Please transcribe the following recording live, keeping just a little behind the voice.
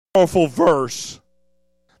powerful verse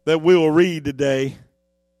that we will read today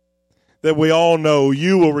that we all know.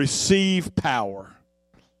 You will receive power.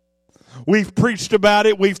 We've preached about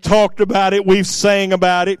it. We've talked about it. We've sang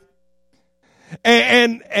about it.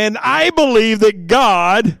 And I believe that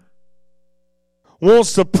God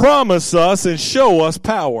wants to promise us and show us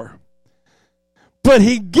power. But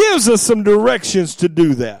He gives us some directions to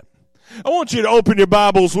do that. I want you to open your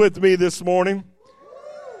Bibles with me this morning.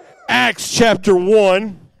 Acts chapter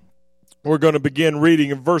 1. We're going to begin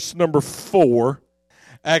reading in verse number 4.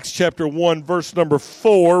 Acts chapter 1, verse number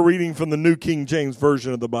 4, reading from the New King James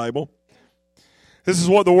Version of the Bible. This is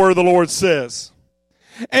what the word of the Lord says.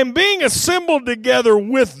 And being assembled together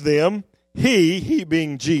with them, he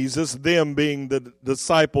being Jesus, them being the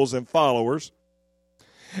disciples and followers,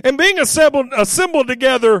 and being assembled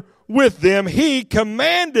together with them, he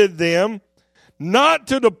commanded them not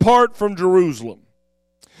to depart from Jerusalem,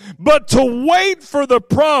 but to wait for the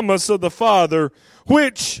promise of the Father,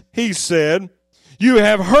 which, he said, you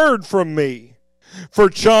have heard from me. For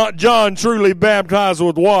John truly baptized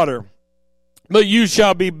with water, but you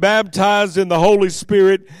shall be baptized in the Holy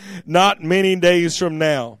Spirit not many days from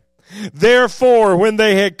now. Therefore, when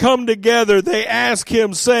they had come together, they asked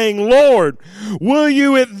him, saying, Lord, will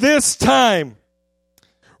you at this time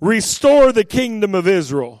restore the kingdom of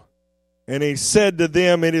Israel? And he said to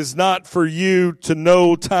them, it is not for you to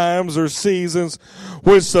know times or seasons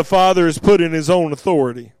which the Father has put in his own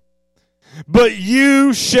authority. But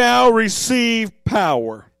you shall receive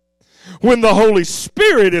power when the Holy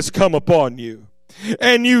Spirit has come upon you.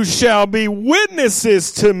 And you shall be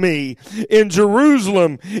witnesses to me in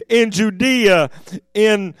Jerusalem, in Judea,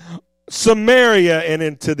 in Samaria, and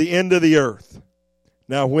into the end of the earth.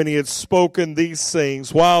 Now when he had spoken these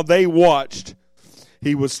things, while they watched,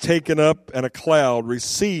 he was taken up, and a cloud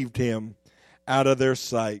received him out of their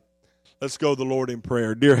sight. Let's go to the Lord in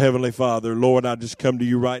prayer. Dear Heavenly Father, Lord, I just come to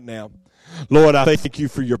you right now. Lord, I thank you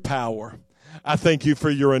for your power. I thank you for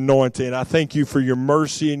your anointing. I thank you for your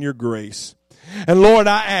mercy and your grace. And Lord,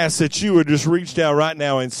 I ask that you would just reach down right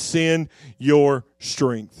now and send your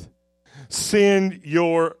strength. Send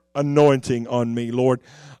your anointing on me, Lord.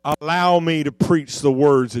 Allow me to preach the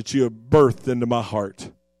words that you have birthed into my heart.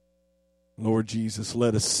 Lord Jesus,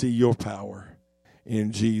 let us see your power.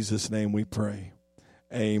 In Jesus' name we pray.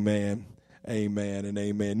 Amen, amen, and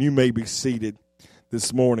amen. You may be seated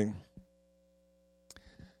this morning.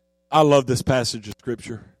 I love this passage of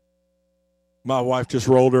Scripture. My wife just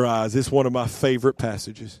rolled her eyes. It's one of my favorite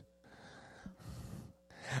passages.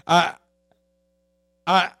 Not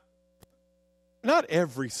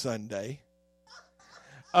every Sunday.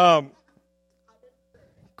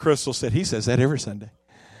 Crystal said he says that every Sunday.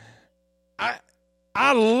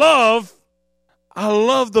 I love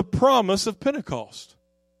the promise of Pentecost.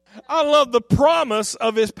 I love the promise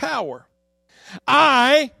of his power.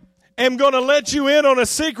 I am going to let you in on a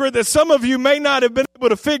secret that some of you may not have been able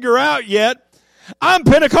to figure out yet. I'm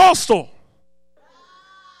Pentecostal.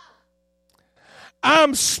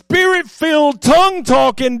 I'm spirit-filled,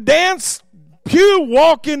 tongue-talking, dance,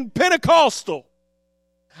 pew-walking Pentecostal.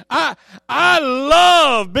 I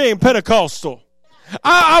love being Pentecostal.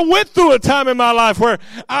 I went through a time in my life where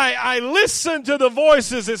I listened to the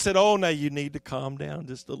voices that said, oh, now you need to calm down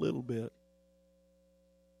just a little bit.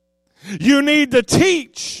 You need to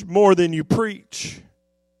teach more than you preach.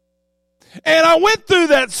 And I went through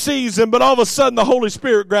that season, but all of a sudden the Holy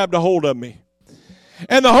Spirit grabbed a hold of me.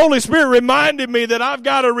 And the Holy Spirit reminded me that I've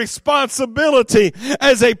got a responsibility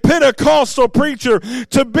as a Pentecostal preacher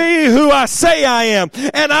to be who I say I am.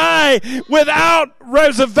 And I, without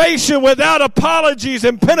reservation, without apologies,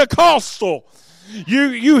 am Pentecostal.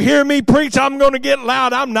 You hear me preach, I'm going to get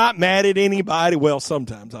loud. I'm not mad at anybody. Well,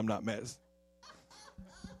 sometimes I'm not mad.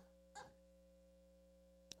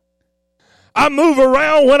 I move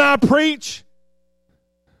around when I preach.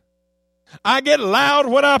 I get loud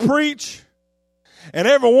when I preach. And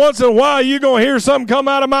every once in a while, you're going to hear something come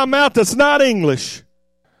out of my mouth that's not English.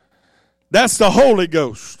 That's the Holy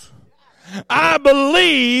Ghost. I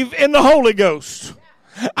believe in the Holy Ghost.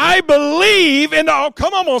 I believe in the, oh,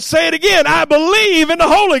 come on, I'm going to say it again. I believe in the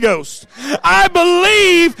Holy Ghost. I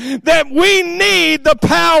believe that we need the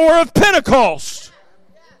power of Pentecost.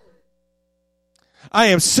 I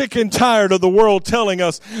am sick and tired of the world telling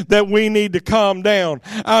us that we need to calm down.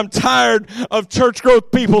 I'm tired of church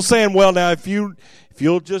growth people saying, well, now, if you if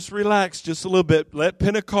you'll just relax just a little bit, let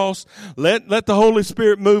Pentecost, let the Holy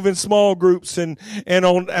Spirit move in small groups and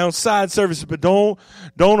on side services, but don't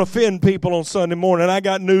offend people on Sunday morning. I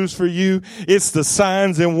got news for you. It's the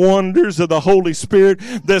signs and wonders of the Holy Spirit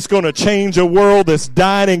that's going to change a world that's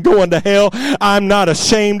dying and going to hell. I'm not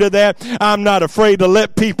ashamed of that. I'm not afraid to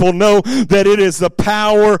let people know that it is the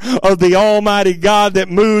power of the Almighty God that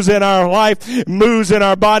moves in our life, moves in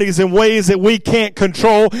our bodies in ways that we can't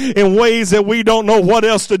control, in ways that we don't know what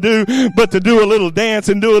else to do but to do a little dance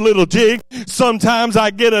and do a little jig. Sometimes I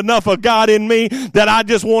get enough of God in me that I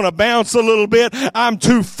just want to bounce a little bit. I'm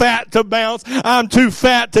too fat to bounce. I'm too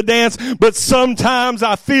fat to dance. But sometimes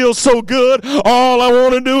I feel so good, all I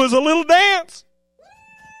want to do is a little dance.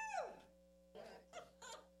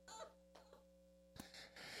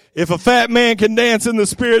 If a fat man can dance in the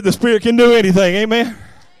Spirit can do anything. Amen.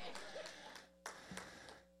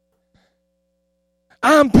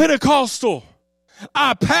 I'm Pentecostal.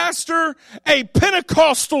 I pastor a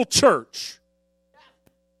Pentecostal church.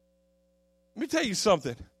 Let me tell you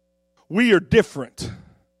something. We are different.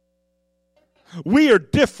 We are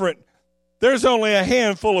different. There's only a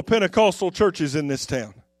handful of Pentecostal churches in this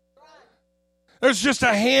town. There's just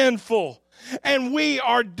a handful. And we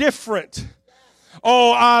are different.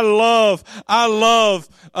 Oh, I love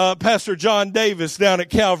Pastor John Davis down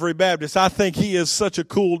at Calvary Baptist. I think he is such a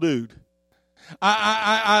cool dude.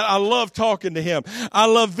 I love talking to him. I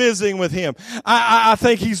love visiting with him. I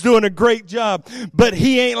think he's doing a great job, but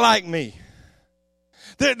he ain't like me.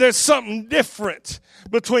 There's something different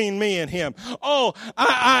between me and him. Oh,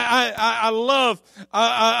 I love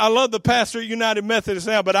the pastor at United Methodist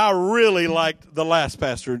now, but I really liked the last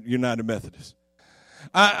pastor at United Methodist.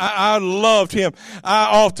 I loved him. I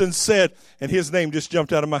often said, and his name just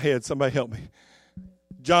jumped out of my head. Somebody help me.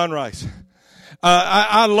 John Rice.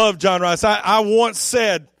 I love John Rice. I once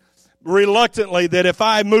said reluctantly that if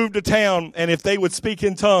I moved to town and if they would speak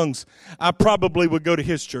in tongues, I probably would go to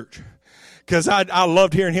his church. Because I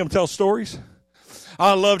loved hearing him tell stories.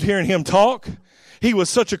 I loved hearing him talk. He was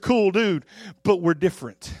such a cool dude, but we're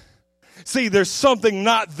different. See, there's something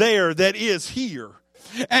not there that is here.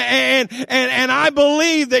 And I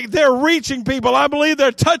believe that they're reaching people. I believe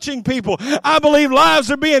they're touching people. I believe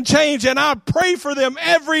lives are being changed, and I pray for them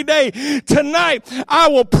every day. Tonight, I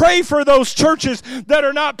will pray for those churches that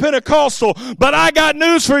are not Pentecostal. But I got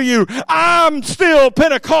news for you. I'm still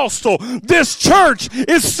Pentecostal. This church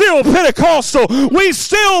is still Pentecostal. We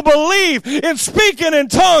still believe in speaking in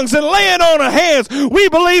tongues and laying on of hands. We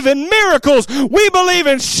believe in miracles. We believe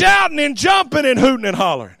in shouting and jumping and hooting and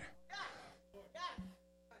hollering.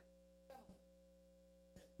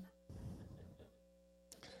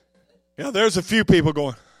 Yeah, there's a few people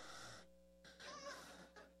going,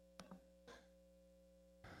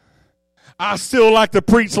 I still like to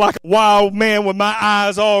preach like a wild man with my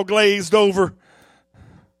eyes all glazed over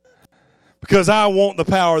because I want the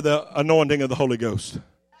power of the anointing of the Holy Ghost.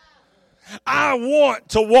 I want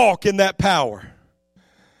to walk in that power.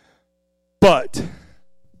 But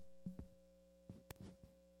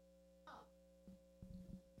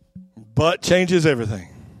changes everything.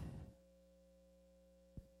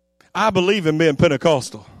 I believe in being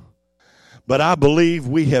Pentecostal, but I believe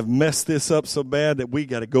we have messed this up so bad that we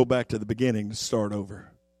got to go back to the beginning to start over.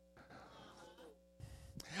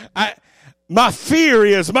 My fear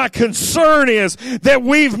is, my concern is that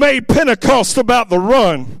we've made Pentecost about the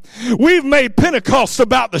run. We've made Pentecost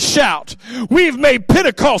about the shout. We've made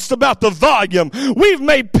Pentecost about the volume. We've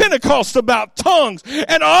made Pentecost about tongues.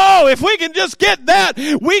 And if we can just get that,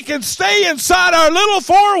 we can stay inside our little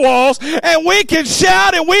four walls and we can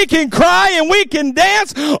shout and we can cry and we can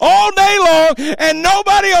dance all day long and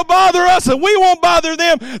nobody will bother us and we won't bother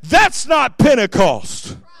them. That's not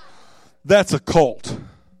Pentecost. That's a cult.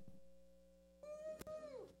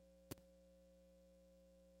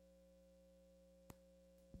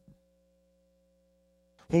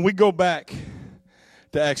 When we go back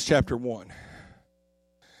to Acts chapter 1,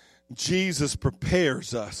 Jesus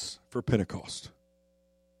prepares us for Pentecost.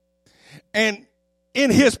 And in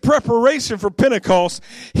his preparation for Pentecost,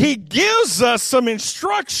 he gives us some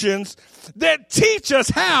instructions that teach us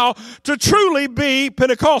how to truly be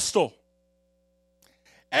Pentecostal.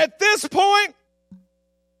 At this point,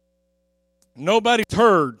 nobody's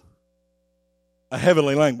heard a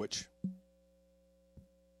heavenly language.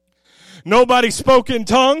 Nobody spoke in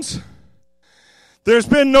tongues. There's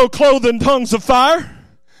been no clothing tongues of fire.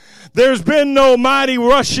 There's been no mighty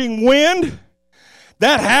rushing wind.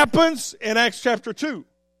 That happens in Acts chapter 2.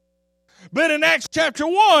 But in Acts chapter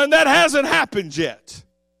 1, that hasn't happened yet.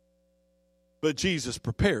 But Jesus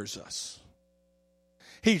prepares us.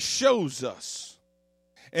 He shows us.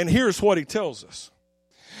 And here's what he tells us.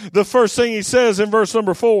 The first thing he says in verse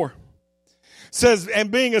number 4 says,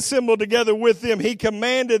 and being assembled together with them, he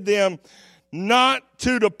commanded them not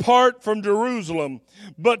to depart from Jerusalem,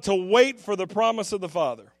 but to wait for the promise of the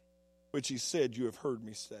Father, which he said, you have heard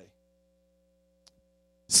me say.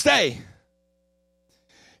 Stay.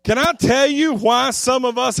 Can I tell you why some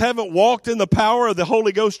of us haven't walked in the power of the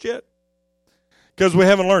Holy Ghost yet? Because we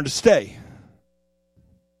haven't learned to stay.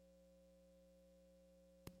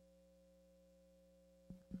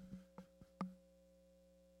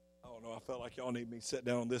 I don't know, I felt like y'all need me to sit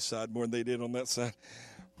down on this side more than they did on that side.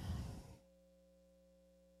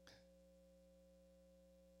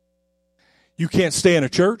 You can't stay in a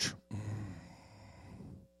church.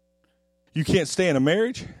 You can't stay in a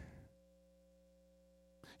marriage.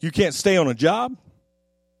 You can't stay on a job.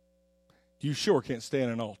 You sure can't stay in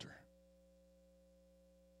an altar.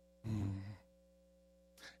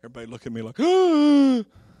 Everybody look at me like, oh.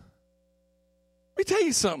 Let me tell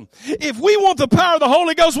you something. If we want the power of the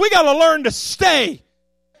Holy Ghost, we got to learn to stay.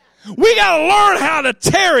 We got to learn how to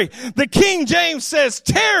tarry. The King James says,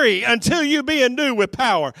 tarry until you be endued with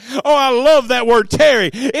power. Oh, I love that word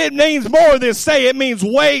tarry. It means more than stay. It means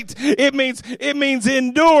wait. It means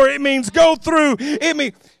endure. It means go through. It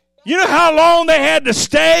means, you know how long they had to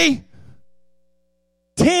stay?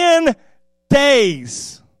 10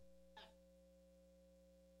 days.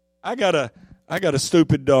 I got a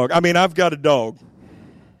stupid dog. I've got a dog.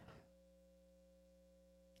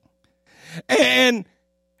 And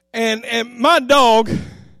my dog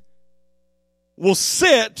will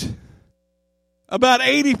sit about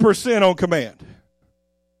 80% on command.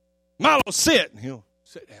 Milo, sit. And he'll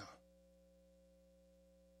sit down.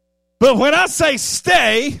 But when I say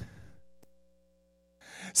stay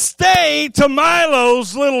to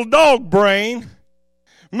Milo's little dog brain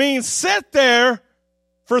means sit there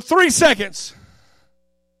for 3 seconds.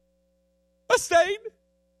 I stayed.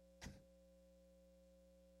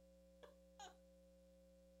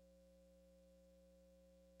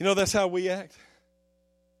 You know, that's how we act.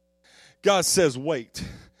 God says, wait,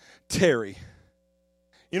 tarry.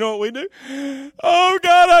 You know what we do? Oh,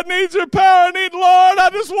 God, I need your power. I need, Lord, I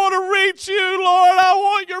just want to reach you, Lord. I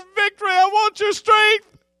want your victory. I want your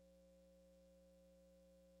strength.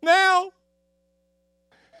 Now,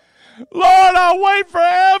 Lord, I'll wait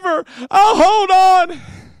forever. I'll hold on.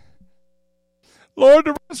 Lord,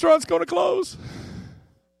 the restaurant's going to close.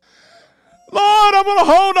 Lord, I'm going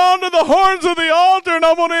to hold on to the horns of the altar and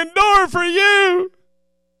I'm going to endure for you.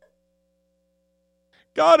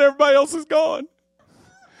 God, everybody else is gone.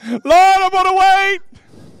 Lord, I'm going to wait.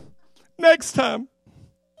 Next time.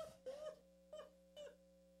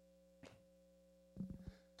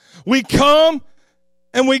 We come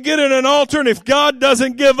and we get in an altar, and if God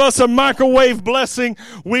doesn't give us a microwave blessing,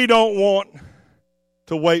 we don't want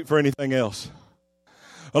to wait for anything else.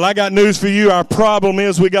 Well, I got news for you. Our problem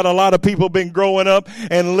is we got a lot of people been growing up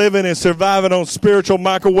and living and surviving on spiritual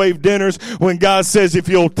microwave dinners when God says, if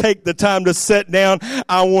you'll take the time to sit down,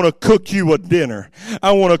 I want to cook you a dinner.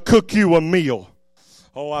 I want to cook you a meal.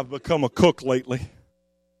 Oh, I've become a cook lately.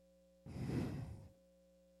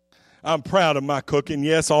 I'm proud of my cooking.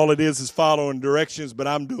 Yes, all it is following directions, but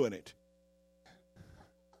I'm doing it.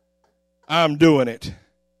 I'm doing it.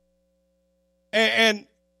 And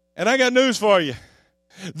I got news for you.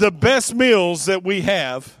 The best meals that we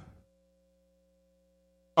have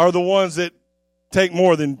are the ones that take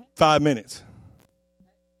more than 5 minutes.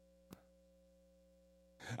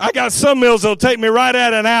 I got some meals that'll take me right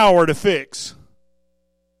at an hour to fix.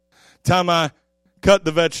 Time I cut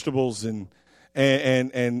the vegetables and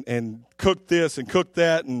cook this and cook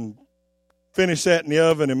that and finish that in the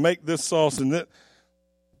oven and make this sauce and that.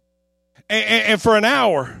 And for an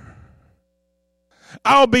hour,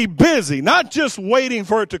 I'll be busy, not just waiting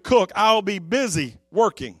for it to cook. I'll be busy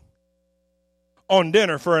working on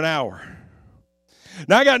dinner for an hour.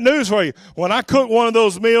 Now, I got news for you. When I cook one of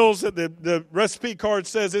those meals that the recipe card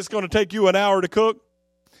says it's going to take you an hour to cook,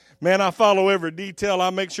 man, I follow every detail. I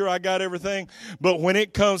make sure I got everything. But when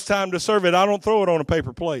it comes time to serve it, I don't throw it on a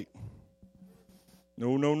paper plate.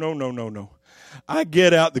 No. I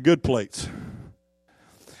get out the good plates.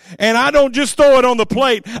 And I don't just throw it on the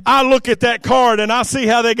plate. I look at that card and I see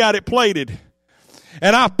how they got it plated.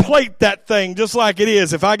 And I plate that thing just like it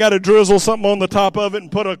is. If I got to drizzle something on the top of it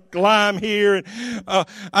and put a lime here.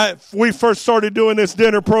 We first started doing this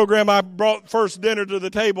dinner program. I brought first dinner to the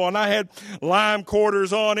table and I had lime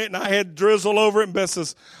quarters on it and I had drizzle over it. And Beth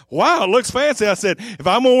says, wow, it looks fancy. I said, if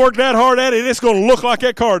I'm going to work that hard at it, it's going to look like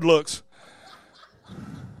that card looks.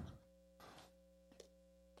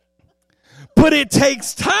 But it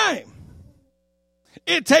takes time.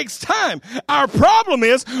 It takes time. Our problem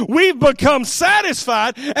is we've become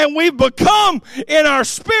satisfied and we've become in our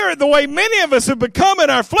spirit the way many of us have become in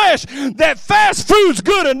our flesh that fast food's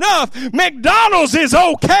good enough. McDonald's is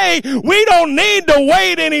okay. We don't need to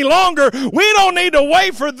wait any longer. We don't need to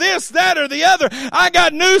wait for this, that, or the other. I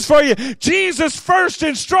got news for you. Jesus' first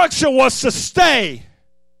instruction was to stay.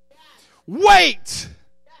 Wait.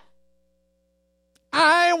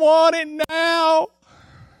 I want it now.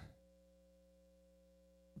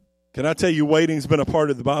 Can I tell you, waiting's been a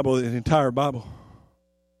part of the Bible, the entire Bible.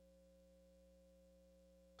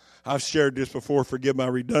 I've shared this before, forgive my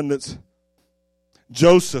redundance.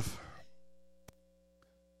 Joseph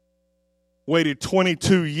waited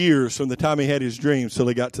 22 years from the time he had his dreams till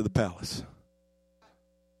he got to the palace.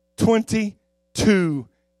 22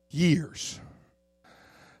 years.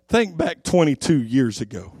 Think back 22 years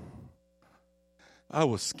ago. I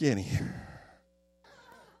was skinny.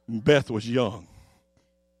 And Beth was young.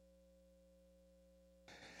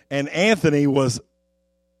 And Anthony was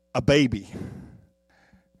a baby.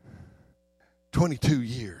 22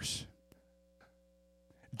 years.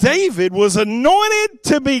 David was anointed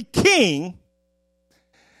to be king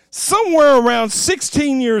somewhere around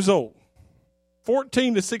 16 years old.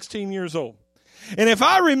 14 to 16 years old. And if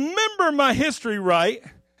I remember my history right,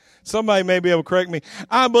 somebody may be able to correct me,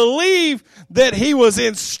 I believe that he was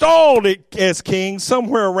installed as king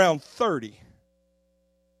somewhere around 30.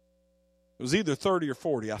 It was either 30 or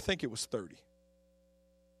 40. I think it was 30.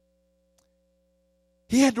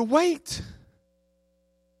 He had to wait.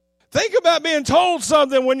 Think about being told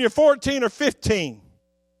something when you're 14 or 15.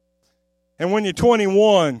 And when you're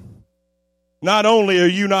 21, not only are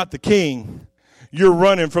you not the king, you're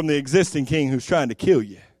running from the existing king who's trying to kill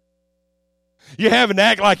you. You're having to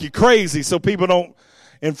act like you're crazy so people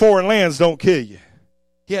in foreign lands don't kill you.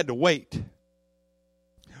 He had to wait.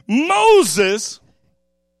 Moses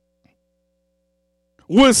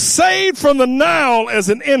was saved from the Nile as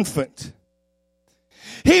an infant.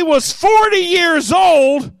 He was 40 years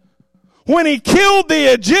old when he killed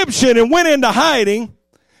the Egyptian and went into hiding.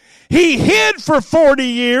 He hid for 40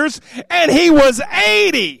 years and he was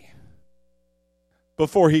 80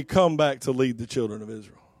 before he come back to lead the children of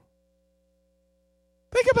Israel.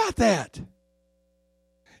 Think about that.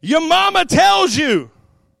 Your mama tells you,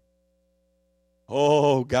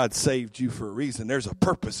 oh, God saved you for a reason. There's a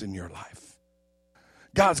purpose in your life.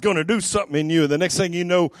 God's going to do something in you. And the next thing you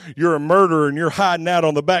know, you're a murderer and you're hiding out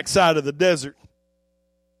on the backside of the desert.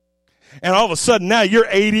 And all of a sudden now you're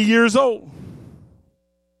 80 years old.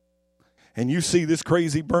 And you see this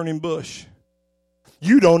crazy burning bush.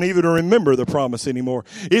 You don't even remember the promise anymore.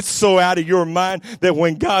 It's so out of your mind that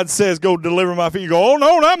when God says, go deliver my feet, you go, oh,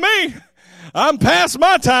 no, not me. I'm past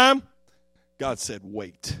my time. God said,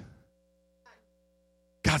 wait.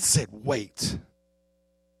 God said, wait.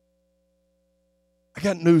 I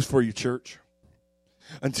got news for you, church.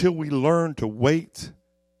 Until we learn to wait,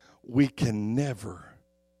 we can never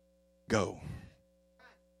go.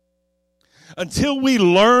 Until we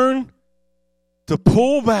learn to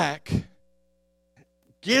pull back,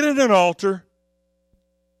 get at an altar.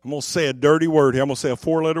 I'm going to say a dirty word here. I'm going to say a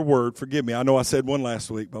 4-letter word. Forgive me. I know I said one last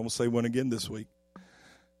week, but I'm going to say one again this week.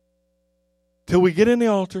 Till we get in the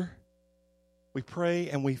altar, we pray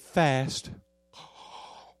and we fast.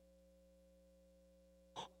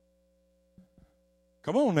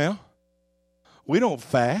 Come on now. We don't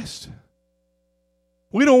fast.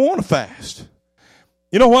 We don't want to fast.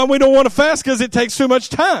 You know why we don't want to fast? Because it takes too much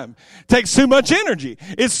time. It takes too much energy.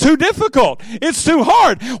 It's too difficult. It's too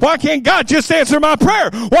hard. Why can't God just answer my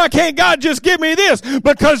prayer? Why can't God just give me this?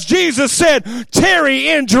 Because Jesus said, tarry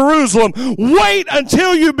in Jerusalem. Wait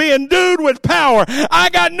until you be endued with power. I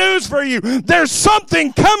got news for you. There's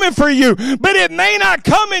something coming for you, but it may not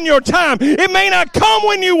come in your time. It may not come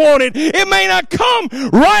when you want it. It may not come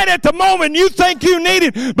right at the moment you think you need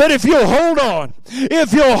it. But if you'll hold on,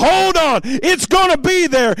 it's going to be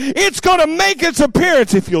there. It's going to make its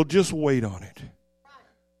appearance if you'll just wait on it.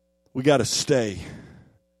 We got to stay.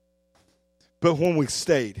 But when we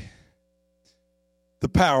stayed, the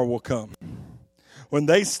power will come. When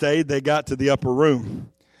they stayed, they got to the upper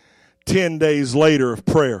room. 10 days later of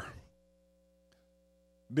prayer,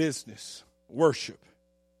 business, worship.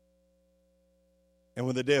 And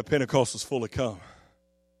when the day of Pentecost was fully come,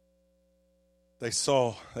 they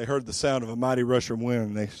heard the sound of a mighty rushing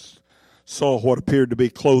wind. They saw what appeared to be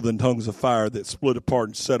cloven tongues of fire that split apart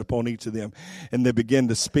and set upon each of them. And they began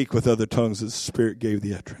to speak with other tongues as the Spirit gave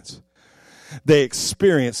the utterance. They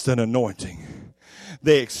experienced an anointing.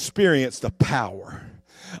 They experienced a power.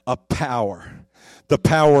 The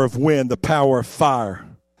power of wind, the power of fire,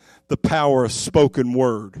 the power of spoken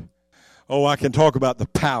word. Oh, I can talk about the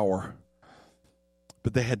power.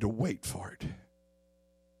 But they had to wait for it.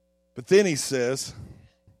 But then he says,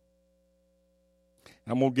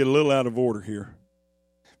 I'm going to get a little out of order here.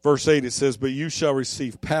 Verse 8, it says, but you shall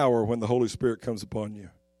receive power when the Holy Spirit comes upon you.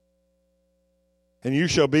 And you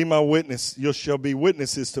shall be my witness. You shall be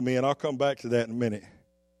witnesses to me. And I'll come back to that in a minute.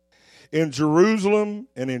 In Jerusalem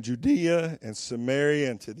and in Judea and Samaria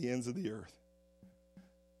and to the ends of the earth.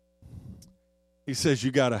 He says you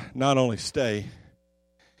got to not only stay,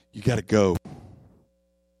 you got to go.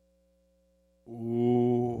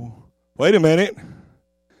 Ooh, wait a minute.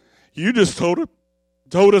 You just told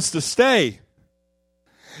us to stay.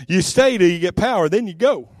 You stay till you get power, then you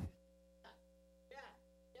go.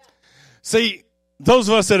 See, those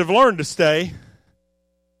of us that have learned to stay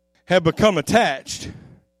have become attached.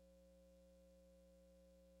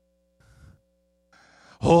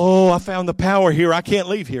 Oh, I found the power here. I can't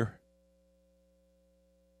leave here.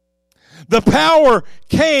 The power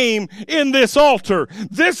came in this altar.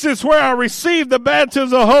 This is where I received the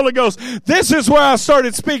baptism of the Holy Ghost. This is where I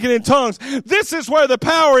started speaking in tongues. This is where the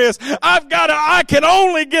power is. I can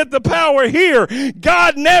only get the power here.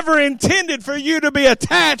 God never intended for you to be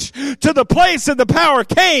attached to the place that the power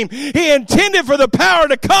came. He intended for the power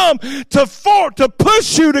to come to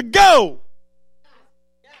push you to go.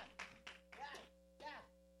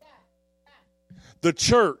 The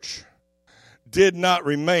church did not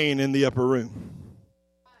remain in the upper room.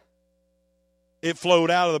 It flowed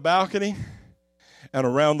out of the balcony and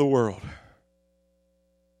around the world.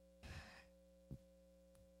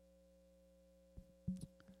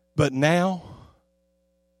 But now,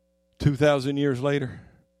 2,000 years later,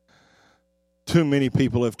 too many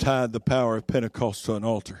people have tied the power of Pentecost to an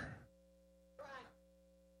altar.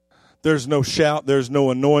 There's no shout, there's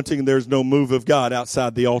no anointing, there's no move of God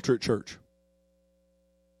outside the altar at church.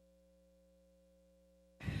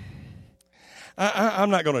 I'm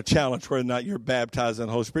not going to challenge whether or not you're baptized in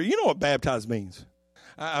the Holy Spirit. You know what baptized means.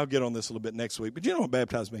 I'll get on this a little bit next week, but you know what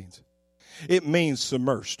baptized means? It means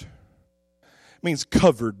submersed. It means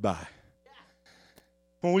covered by.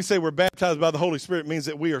 When we say we're baptized by the Holy Spirit, it means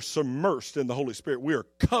that we are submersed in the Holy Spirit. We are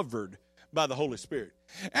covered by the Holy Spirit.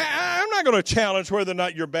 I'm not going to challenge whether or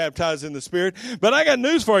not you're baptized in the Spirit, but I got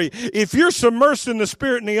news for you. If you're submersed in the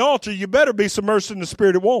Spirit in the altar, you better be submersed in the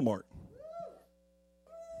Spirit at Walmart.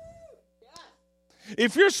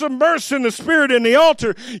 If you're submersed in the Spirit in the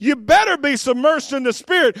altar, you better be submersed in the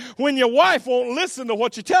Spirit when your wife won't listen to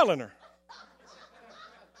what you're telling her.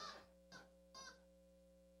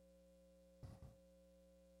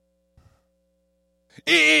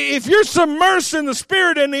 If you're submersed in the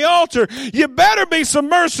Spirit in the altar, you better be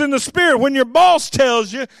submersed in the Spirit when your boss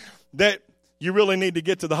tells you that you really need to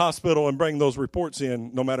get to the hospital and bring those reports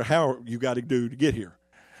in, no matter how you got to do to get here.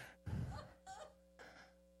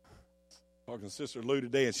 Talking to Sister Lou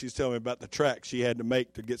today, and she's telling me about the track she had to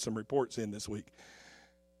make to get some reports in this week.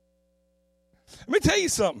 Let me tell you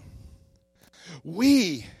something.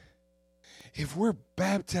 If we're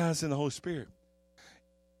baptized in the Holy Spirit,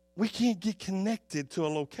 we can't get connected to a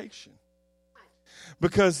location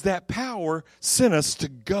because that power sent us to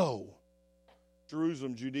go.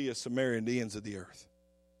 Jerusalem, Judea, Samaria, and the ends of the earth.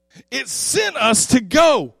 It sent us to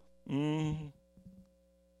go. Do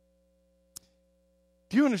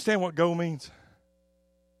you understand what go means?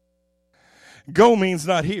 Go means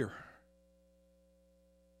not here.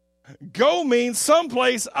 Go means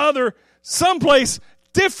someplace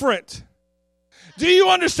different. Do you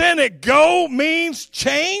understand that go means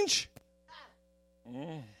change?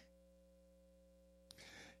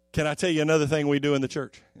 Can I tell you another thing we do in the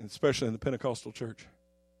church, especially in the Pentecostal church?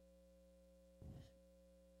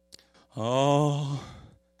 Oh,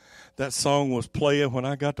 that song was playing when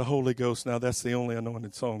I got the Holy Ghost. Now that's the only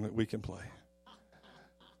anointed song that we can play.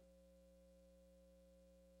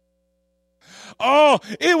 Oh,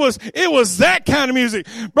 it was that kind of music.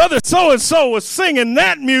 Brother so-and-so was singing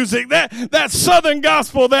that music, that southern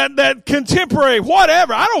gospel, that contemporary,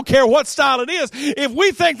 whatever. I don't care what style it is. If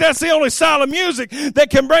we think that's the only style of music that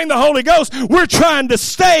can bring the Holy Ghost, we're trying to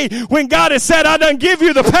stay when God has said, I done give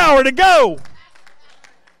you the power to go.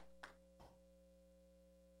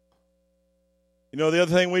 You know the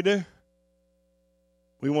other thing we do?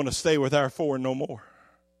 We want to stay with our four and no more.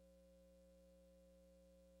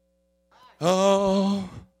 Oh,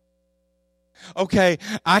 okay,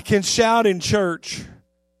 I can shout in church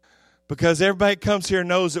because everybody that comes here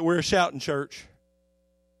knows that we're a shouting church.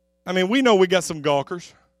 I mean, we know we got some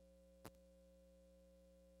gawkers.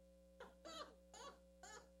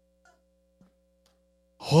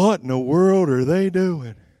 What in the world are they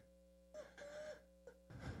doing?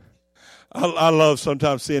 I love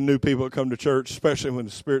sometimes seeing new people that come to church, especially when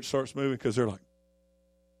the Spirit starts moving, because they're like,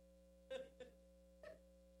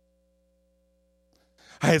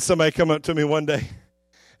 I had somebody come up to me one day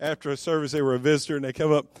after a service. They were a visitor, and they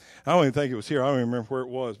come up. I don't even think it was here. I don't even remember where it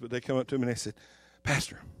was, but they come up to me and they said,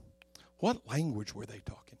 Pastor, what language were they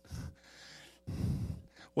talking?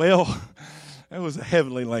 Well, that was a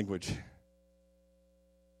heavenly language.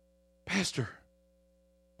 Pastor,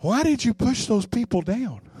 why did you push those people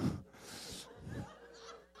down?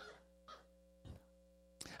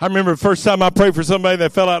 I remember the first time I prayed for somebody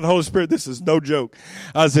that fell out in the Holy Spirit. This is no joke.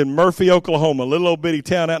 I was in Murphy, Oklahoma, a little old bitty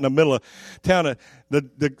town out in the middle of town.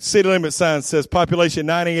 The city limit sign says population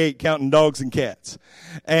 98, counting dogs and cats.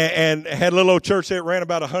 And had a little old church that ran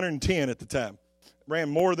about 110 at the time. Ran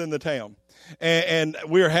more than the town. And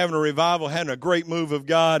we were having a revival, having a great move of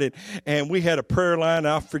God, and we had a prayer line.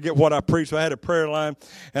 I forget what I preached, but I had a prayer line,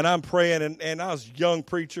 and I'm praying, and I was a young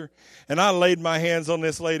preacher, and I laid my hands on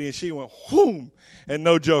this lady, and she went, whoom, and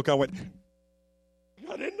no joke, I went,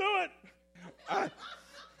 I didn't do it.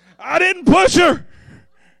 I didn't push her.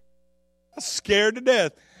 I was scared to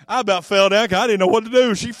death. I about fell down because I didn't know what to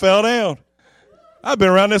do. She fell down. I've been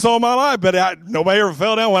around this all my life, but nobody ever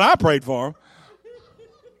fell down when I prayed for them.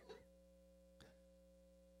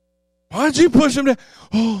 Why did you push them down?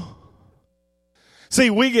 Oh. See,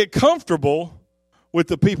 we get comfortable with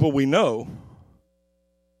the people we know.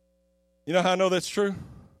 You know how I know that's true?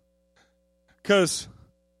 Because,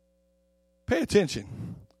 pay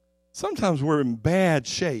attention, sometimes we're in bad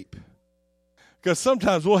shape. Because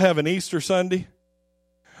sometimes we'll have an Easter Sunday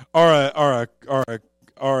or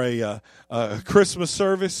a Christmas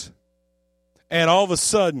service, and all of a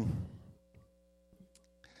sudden,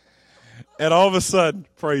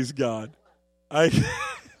 praise God,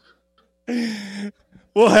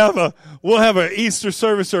 we'll have an Easter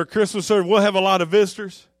service or a Christmas service. We'll have a lot of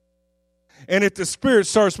visitors, and if the Spirit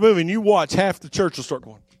starts moving, you watch, half the church will start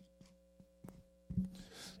going.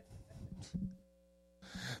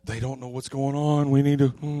 They don't know what's going on. We need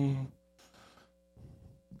to.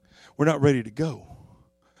 We're not ready to go.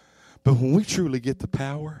 But when we truly get the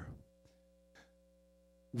power,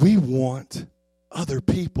 we want other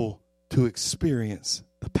people to experience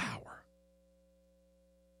the power.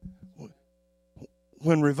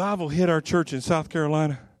 When revival hit our church in South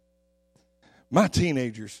Carolina, my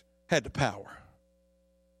teenagers had the power.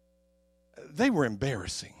 They were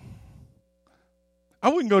embarrassing. I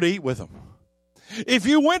wouldn't go to eat with them. If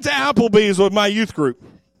you went to Applebee's with my youth group,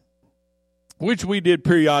 which we did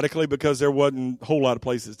periodically because there wasn't a whole lot of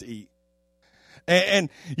places to eat, and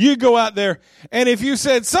you go out there, and if you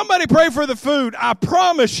said, somebody pray for the food, I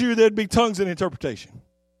promise you there'd be tongues and interpretation.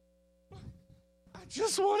 I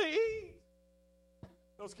just want to eat.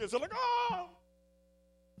 Those kids are like, oh.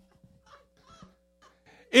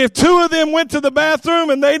 If two of them went to the bathroom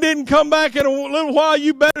and they didn't come back in a little while,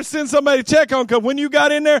 you better send somebody to check on them, because when you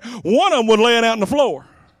got in there, one of them was laying out on the floor.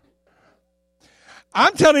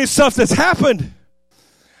 I'm telling you stuff that's happened.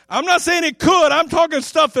 I'm not saying it could. I'm talking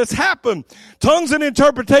stuff that's happened. Tongues and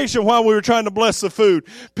interpretation while we were trying to bless the food.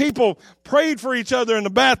 People prayed for each other in the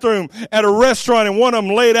bathroom at a restaurant, and one of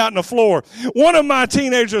them laid out on the floor. One of my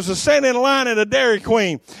teenagers was standing in line at a Dairy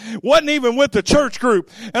Queen. Wasn't even with the church group.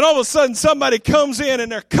 And all of a sudden somebody comes in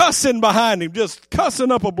and they're cussing behind him, just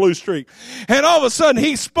cussing up a blue streak. And all of a sudden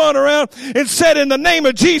he spun around and said, in the name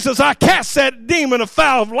of Jesus, I cast that demon of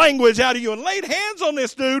foul language out of you, and laid hands on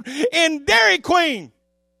this dude in Dairy Queen.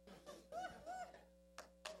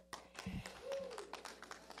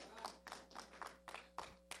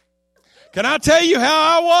 Can I tell you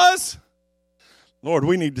how I was? Lord,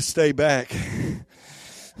 we need to stay back.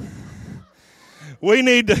 We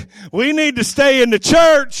need to stay in the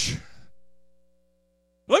church.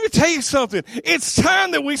 Let me tell you something. It's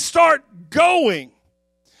time that we start going.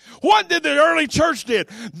 What did the early church did?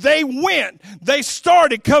 They went. They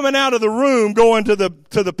started coming out of the room, going to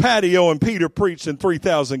the patio, and Peter preached, and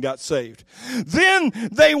 3,000 got saved. Then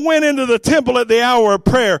they went into the temple at the hour of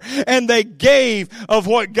prayer, and they gave of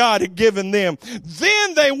what God had given them.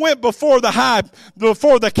 Then they went before the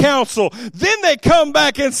council. Then they come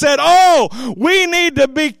back and said, "Oh, we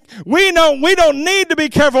don't need to be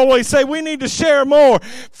careful what we say. We need to share more."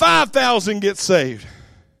 5,000 get saved.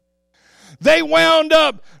 They wound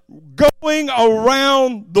up going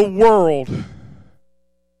around the world.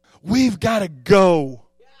 We've got to go.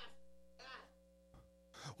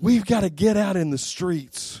 We've got to get out in the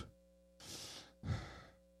streets.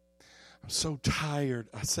 I'm so tired.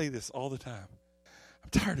 I say this all the time. I'm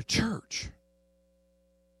tired of church.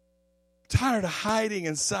 I'm tired of hiding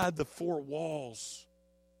inside the four walls.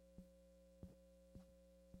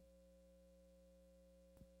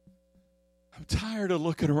 I'm tired of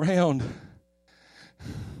looking around,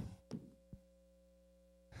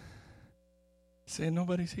 saying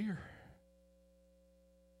nobody's here.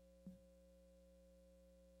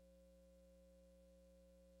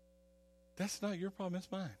 That's not your problem,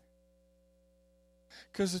 it's mine.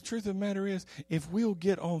 Because the truth of the matter is, if we'll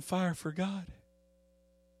get on fire for God,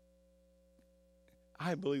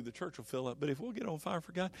 I believe the church will fill up. But if we'll get on fire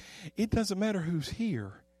for God, it doesn't matter who's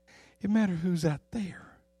here. It matters who's out there.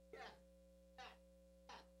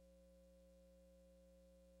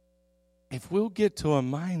 If we'll get to a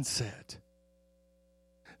mindset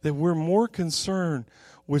that we're more concerned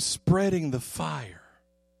with spreading the fire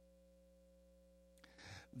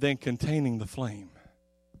than containing the flame.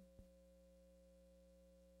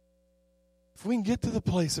 If we can get to the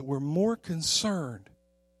place that we're more concerned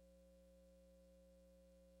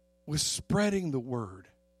with spreading the word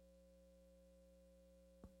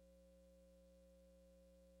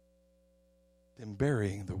than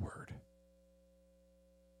burying the word,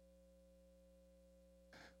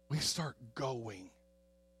 we start going.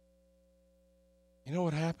 You know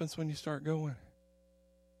what happens when you start going?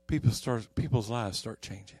 People's lives start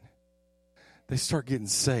changing. They start getting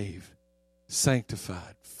saved,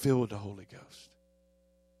 sanctified, filled with the Holy Ghost.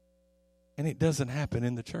 And it doesn't happen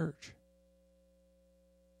in the church.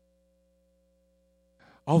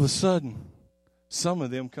 All of a sudden, some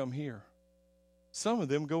of them come here. Some of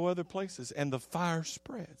them go other places, and the fire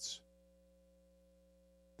spreads.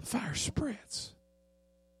 The fire spreads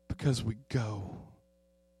because we go.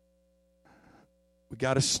 We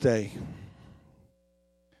got to stay.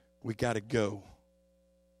 We got to go.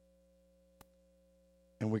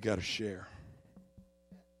 And we got to share.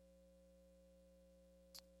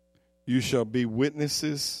 You shall be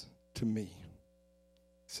witnesses to me, it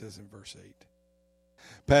says in verse 8.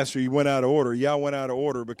 Pastor, you went out of order. Yeah, I went out of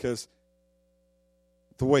order because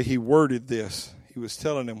the way he worded this, he was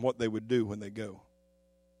telling them what they would do when they go.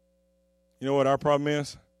 You know what our problem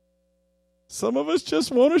is? Some of us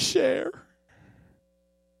just want to share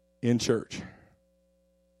in church.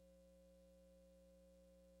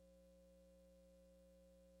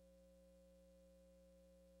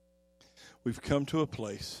 We've come to a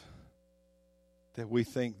place that we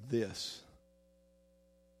think this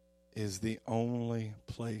is the only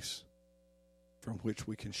place from which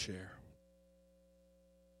we can share.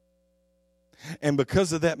 And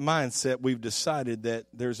because of that mindset, we've decided that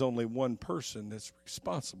there's only one person that's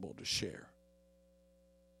responsible to share.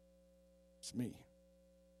 It's me.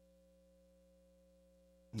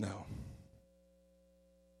 No.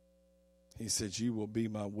 He says, you will be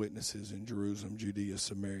my witnesses in Jerusalem, Judea,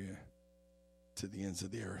 Samaria, to the ends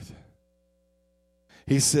of the earth.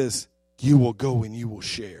 He says, you will go and you will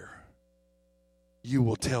share. You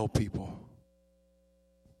will tell people.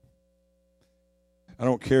 I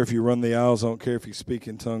don't care if you run the aisles. I don't care if you speak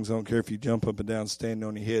in tongues. I don't care if you jump up and down, stand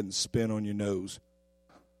on your head, and spin on your nose.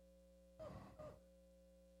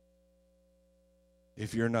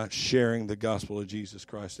 If you're not sharing the gospel of Jesus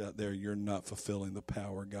Christ out there, you're not fulfilling the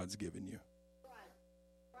power God's given you.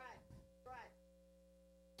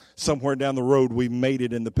 Somewhere down the road, we made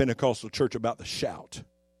it in the Pentecostal church about the shout.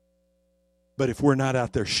 But if we're not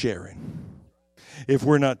out there sharing, if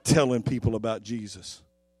we're not telling people about Jesus,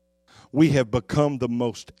 we have become the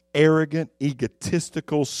most arrogant,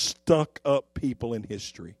 egotistical, stuck-up people in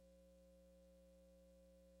history.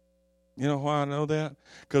 You know why I know that?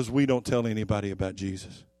 Because we don't tell anybody about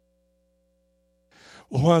Jesus.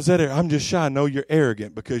 Well, why is that? I'm just shy. No, you're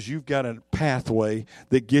arrogant because you've got a pathway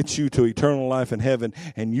that gets you to eternal life in heaven,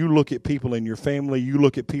 and you look at people in your family, you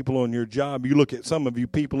look at people on your job, you look at some of you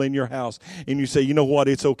people in your house, and you say, you know what?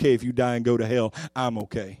 It's okay if you die and go to hell. I'm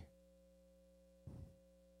okay.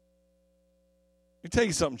 Let me tell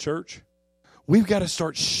you something, church. We've got to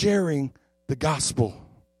start sharing the gospel.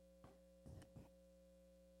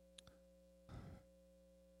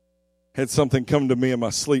 Had something come to me in my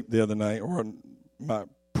sleep the other night, or my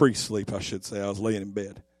pre-sleep, I should say. I was laying in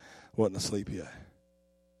bed. Wasn't asleep yet.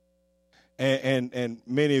 And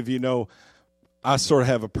many of you know I sort of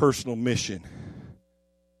have a personal mission.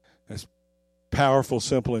 It's powerful,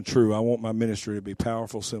 simple, and true. I want my ministry to be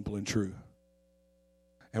powerful, simple, and true.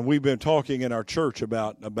 And we've been talking in our church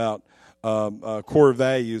about core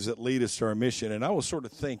values that lead us to our mission. And I was sort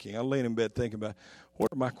of thinking, I laid in bed thinking about, what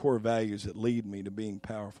are my core values that lead me to being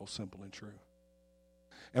powerful, simple, and true?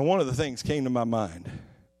 And one of the things came to my mind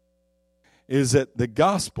is that the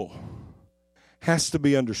gospel has to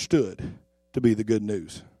be understood to be the good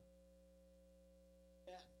news.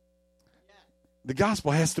 The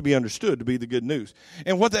gospel has to be understood to be the good news.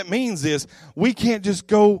 And what that means is we can't just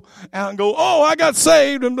go out and go, oh, I got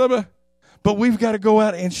saved, and blah, blah. But we've got to go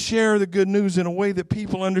out and share the good news in a way that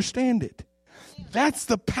people understand it. That's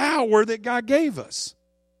the power that God gave us.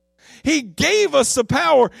 He gave us the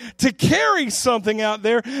power to carry something out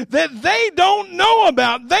there that they don't know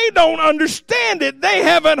about. They don't understand it. They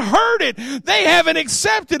haven't heard it. They haven't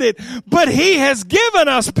accepted it. But He has given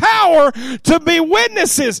us power to be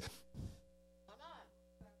witnesses.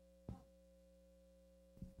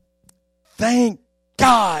 Thank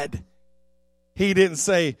God. He didn't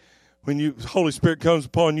say, when the Holy Spirit comes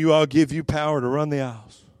upon you, I'll give you power to run the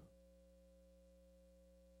aisles.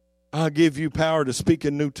 I'll give you power to speak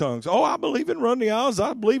in new tongues. Oh, I believe in running the aisles.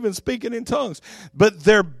 I believe in speaking in tongues. But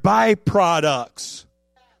they're byproducts.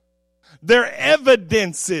 They're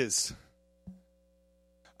evidences.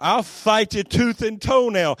 I'll fight you tooth and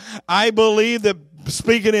toenail. I believe that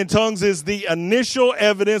speaking in tongues is the initial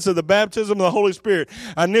evidence of the baptism of the Holy Spirit.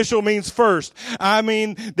 Initial means first. I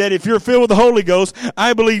mean that if you're filled with the Holy Ghost,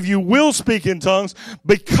 I believe you will speak in tongues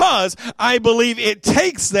because I believe it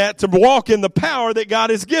takes that to walk in the power that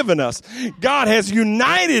God has given us. God has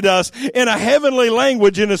united us in a heavenly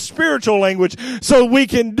language, in a spiritual language, so we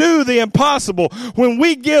can do the impossible. When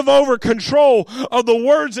we give over control of the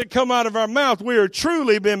words that come out of our mouth, we are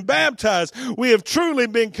truly been baptized. We have truly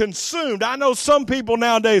been consumed. I know some people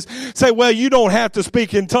nowadays say, well, you don't have to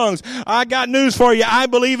speak in tongues. I got news for you. I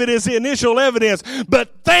believe it is the initial evidence,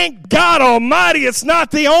 but thank God Almighty, it's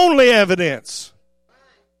not the only evidence.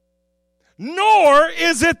 Nor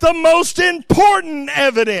is it the most important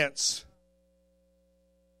evidence.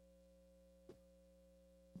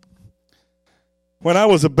 When I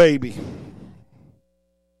was a baby,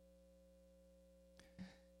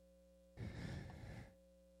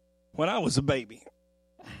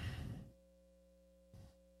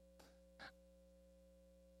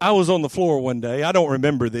 I was on the floor one day. I don't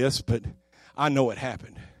remember this, but I know it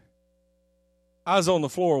happened. I was on the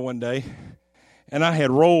floor one day, and I had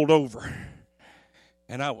rolled over,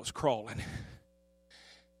 and I was crawling.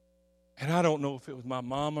 And I don't know if it was my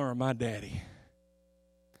mama or my daddy.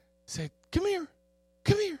 Said, come here,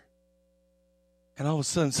 come here. And all of a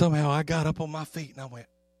sudden, somehow I got up on my feet, and I went.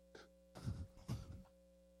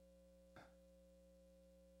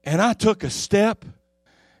 And I took a step,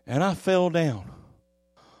 and I fell down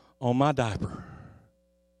on my diaper.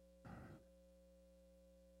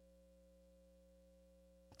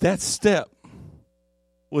 That step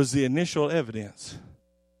was the initial evidence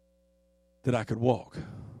that I could walk.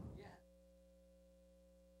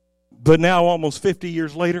 But now, almost 50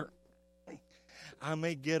 years later, I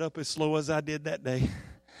may get up as slow as I did that day.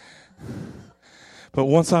 But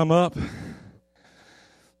once I'm up,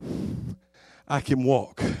 I can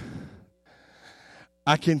walk.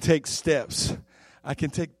 I can take steps. I can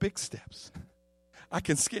take big steps. I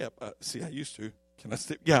can skip. I used to. Can I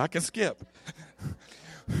skip? Yeah, I can skip.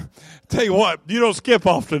 Tell you what, you don't skip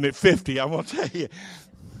often at 50, I'm going to tell you.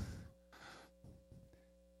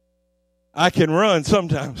 I can run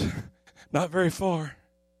sometimes, not very far.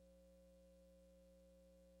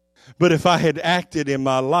 But if I had acted in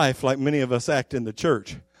my life like many of us act in the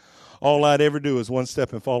church, all I'd ever do is one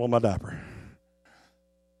step and fall on my diaper.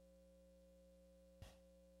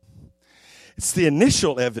 It's the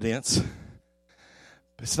initial evidence,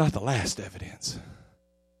 but it's not the last evidence.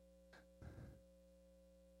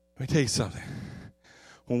 Let me tell you something.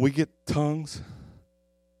 When we get tongues,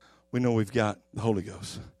 we know we've got the Holy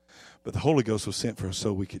Ghost. But the Holy Ghost was sent for us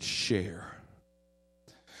so we could share.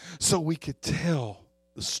 So we could tell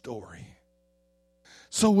the story.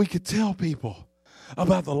 So we could tell people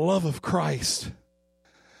about the love of Christ,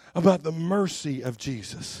 about the mercy of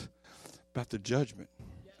Jesus, about the judgment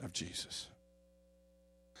of Jesus.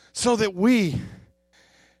 So that we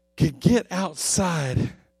could get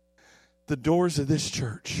outside the doors of this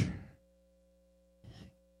church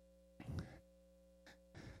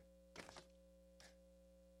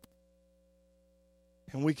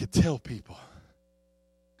and we could tell people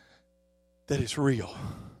that it's real,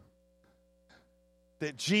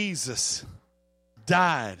 that Jesus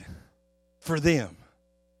died for them.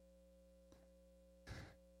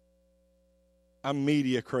 I'm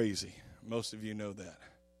media crazy. Most of you know that.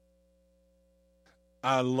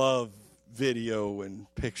 I love video and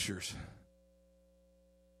pictures.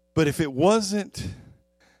 But if it wasn't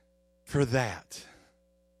for that,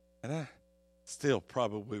 and I still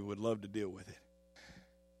probably would love to deal with it,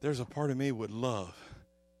 there's a part of me would love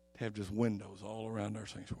to have just windows all around our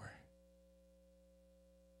sanctuary.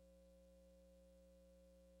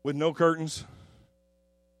 With no curtains,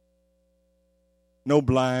 no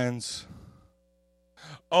blinds.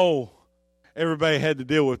 Oh, everybody had to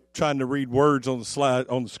deal with trying to read words on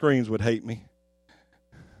the screens would hate me.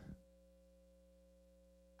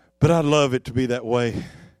 But I'd love it to be that way.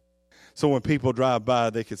 So when people drive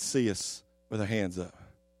by, they could see us with our hands up.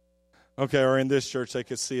 Okay, or in this church, they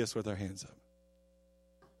could see us with our hands up.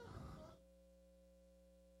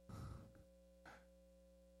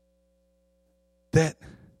 That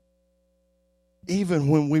even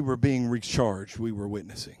when we were being recharged, we were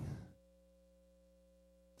witnessing.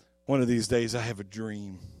 One of these days, I have a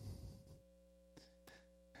dream.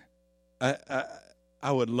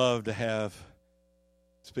 I would love to have,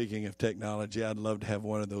 speaking of technology, I'd love to have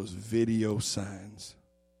one of those video signs.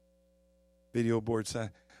 Video board sign.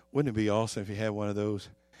 Wouldn't it be awesome if you had one of those?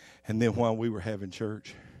 And then while we were having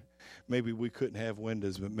church, maybe we couldn't have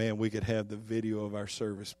windows, but man, we could have the video of our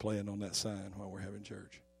service playing on that sign while we're having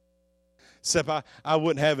church. Except I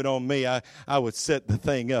wouldn't have it on me. I would set the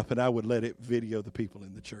thing up and I would let it video the people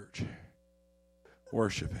in the church.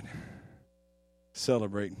 Worshiping.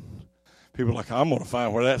 Celebrating. People are like, I'm going to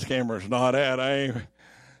find where that camera's not at. I ain't.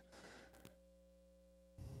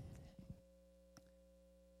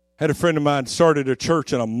 Had a friend of mine started a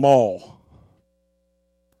church in a mall.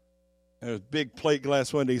 There was a big plate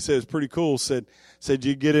glass window. He said it's pretty cool. Said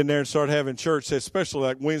you get in there and start having church. Said especially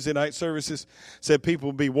like Wednesday night services. Said people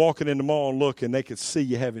would be walking in the mall and look, and they could see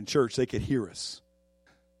you having church. They could hear us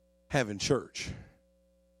having church.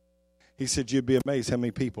 He said you'd be amazed how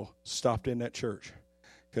many people stopped in that church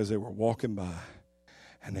because they were walking by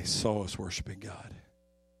and they saw us worshiping God.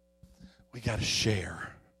 We got to share.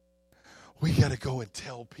 We got to go and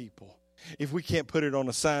tell people. If we can't put it on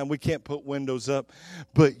a sign, we can't put windows up,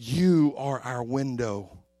 but you are our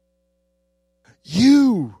window.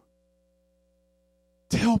 You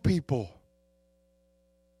tell people.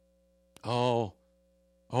 Oh,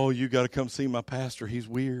 you got to come see my pastor. He's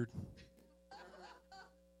weird.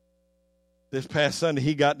 This past Sunday,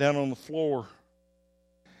 he got down on the floor,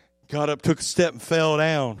 got up, took a step, and fell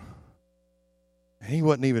down. And he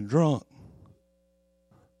wasn't even drunk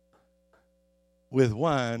with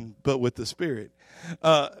wine, but with the Spirit.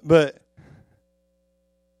 But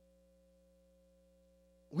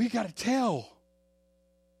we got to tell.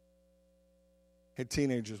 Hey,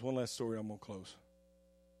 teenagers, one last story, I'm going to close.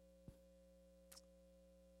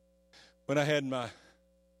 When I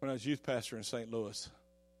was youth pastor in St. Louis,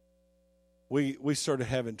 we started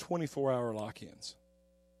having 24-hour lock-ins.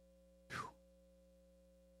 Whew.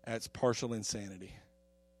 That's partial insanity.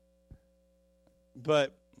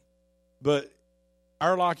 But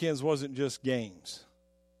our lock-ins wasn't just games.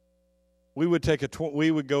 We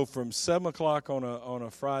would go from 7 o'clock on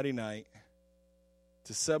a Friday night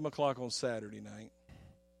to 7 o'clock on Saturday night.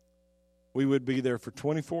 We would be there for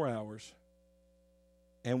 24 hours,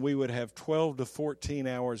 and we would have 12 to 14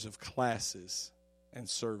 hours of classes and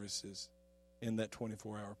services in that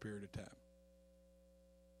 24-hour period of time.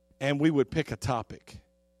 And we would pick a topic.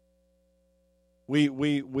 We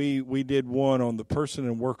did one on the person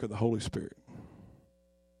and work of the Holy Spirit.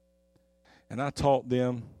 And I taught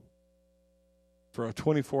them for a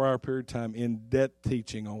 24-hour period of time in-depth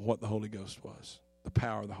teaching on what the Holy Ghost was, the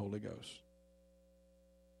power of the Holy Ghost.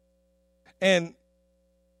 And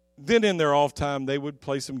then in their off time, they would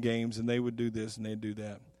play some games, and they would do this and they'd do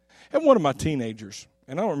that. And one of my teenagers,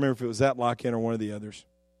 and I don't remember if it was that lock-in or one of the others,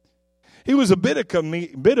 he was a bit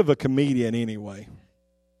of a comedian anyway.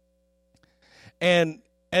 And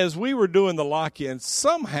as we were doing the lock-in,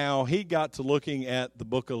 somehow he got to looking at the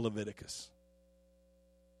book of Leviticus.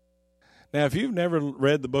 Now, if you've never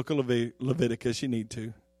read the book of Leviticus, you need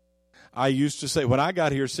to. I used to say, when I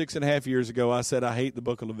got here 6.5 years ago, I said I hate the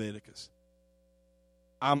book of Leviticus.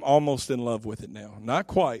 I'm almost in love with it now. Not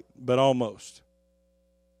quite, but almost.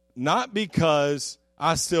 Not because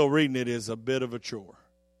I still reading it is a bit of a chore.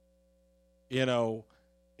 You know,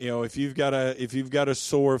 if you've got a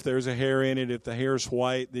sore, if there's a hair in it, if the hair's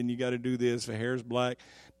white, then you got to do this. If the hair's black,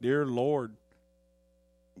 dear Lord.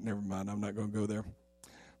 Never mind, I'm not going to go there.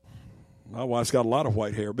 My wife's got a lot of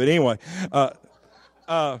white hair, but anyway,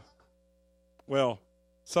 well,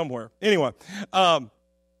 somewhere. Anyway, I've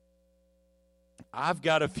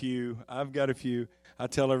got a few. I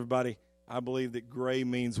tell everybody, I believe that gray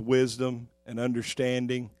means wisdom and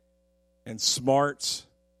understanding and smarts.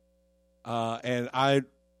 And I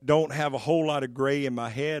don't have a whole lot of gray in my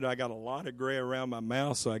head. I got a lot of gray around my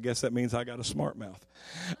mouth, so I guess that means I got a smart mouth.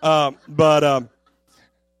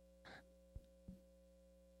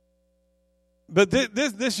 But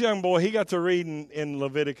this young boy, he got to reading in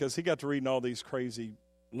Leviticus, he got to reading all these crazy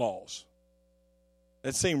laws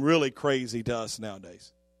that seem really crazy to us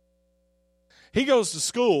nowadays. He goes to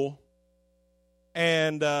school,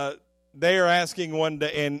 and they are asking one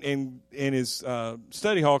day in his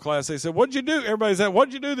study hall class, they said, what'd you do? Everybody's like,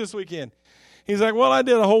 what'd you do this weekend? He's like, well, I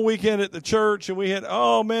did a whole weekend at the church, and we had,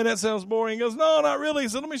 oh, man, that sounds boring. He goes, no, not really. He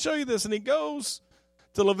said, let me show you this. And he goes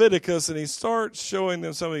to Leviticus, and he starts showing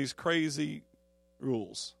them some of these crazy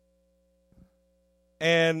rules.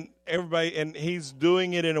 And everybody, and he's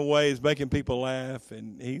doing it in a way, he's making people laugh,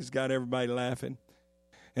 and he's got everybody laughing.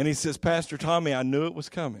 And he says, Pastor Tommy, I knew it was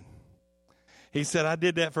coming. He said, I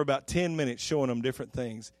did that for about 10 minutes showing them different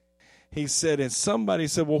things. He said, and somebody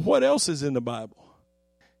said, well, what else is in the Bible?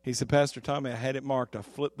 He said, Pastor Tommy, I had it marked. I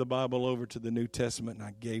flipped the Bible over to the New Testament, and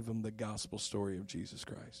I gave them the gospel story of Jesus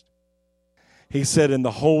Christ. He said, and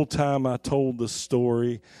the whole time I told the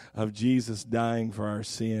story of Jesus dying for our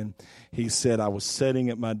sin, he said, I was sitting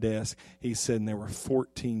at my desk. He said, and there were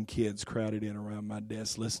 14 kids crowded in around my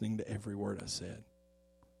desk listening to every word I said.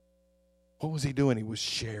 What was he doing? He was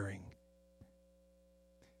sharing.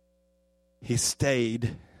 He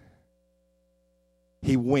stayed.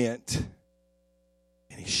 He went.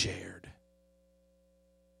 And he shared.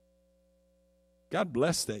 God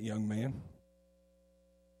bless that young man.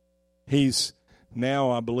 He's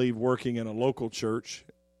now, I believe, working in a local church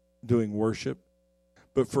doing worship.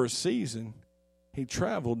 But for a season, he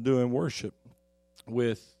traveled doing worship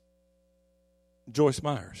with Joyce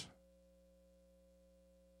Myers.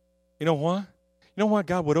 You know why? You know why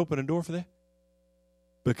God would open a door for that?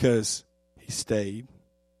 Because he stayed,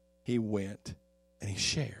 he went, and he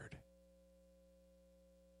shared.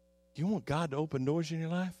 You want God to open doors in your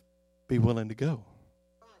life? Be willing to go.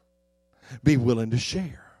 Be willing to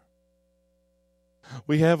share.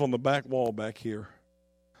 We have on the back wall back here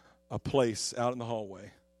a place out in the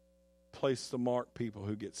hallway, a place to mark people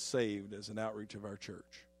who get saved as an outreach of our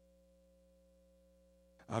church.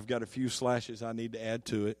 I've got a few slashes I need to add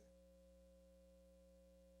to it.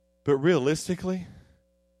 But realistically,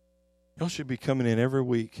 y'all should be coming in every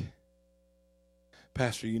week.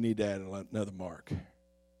 Pastor, you need to add another mark.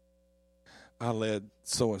 I led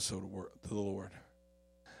so-and-so to the Lord.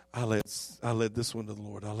 I led this one to the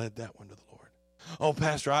Lord. I led that one to the Lord. Oh,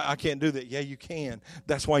 Pastor, I can't do that. Yeah, you can.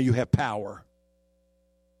 That's why you have power.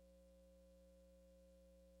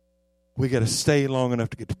 We got to stay long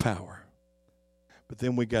enough to get the power. But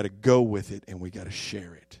then we got to go with it and we got to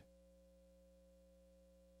share it.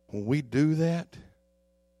 When we do that,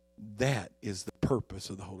 that is the purpose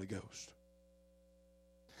of the Holy Ghost.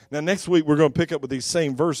 Now, next week, we're going to pick up with these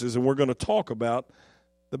same verses, and we're going to talk about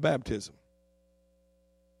the baptism.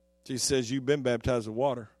 Jesus says, you've been baptized with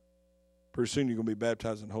water. Pretty soon you're going to be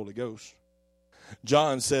baptized in the Holy Ghost.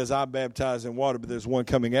 John says, I baptize in water, but there's one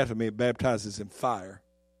coming after me that baptizes in fire.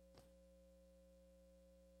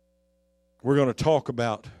 We're going to talk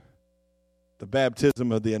about the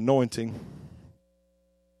baptism of the anointing.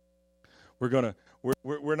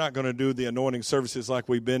 We're not going to do the anointing services like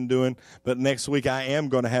we've been doing, but next week I am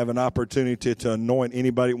going to have an opportunity to anoint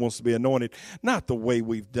anybody that wants to be anointed. Not the way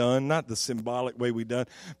we've done, not the symbolic way we've done,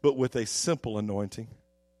 but with a simple anointing.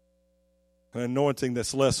 An anointing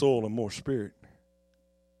that's less oil and more spirit.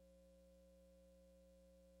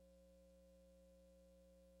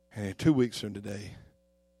 And in 2 weeks from today,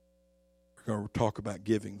 we're going to talk about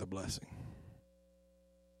giving the blessing.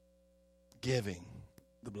 Giving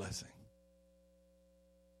the blessing.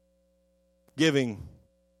 Giving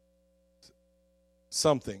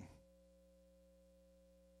something.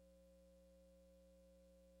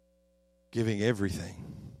 Giving everything.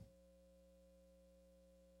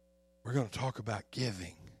 We're going to talk about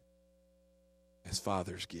giving as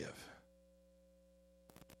fathers give.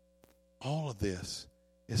 All of this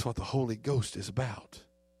is what the Holy Ghost is about.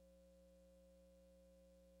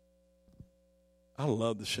 I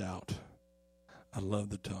love the shout. I love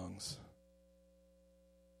the tongues.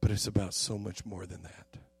 But it's about so much more than that.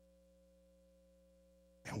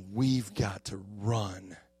 And we've got to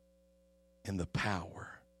run in the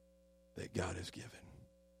power that God has given.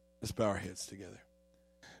 Let's bow our heads together.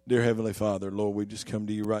 Dear Heavenly Father, Lord, we just come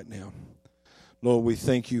to you right now. Lord, we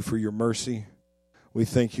thank you for your mercy. We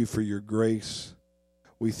thank you for your grace.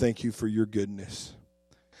 We thank you for your goodness.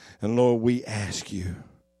 And Lord, we ask you,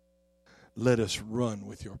 let us run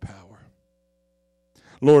with your power.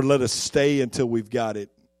 Lord, let us stay until we've got it.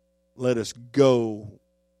 Let us go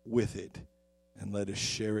with it. And let us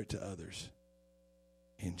share it to others.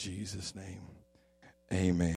 In Jesus' name, amen.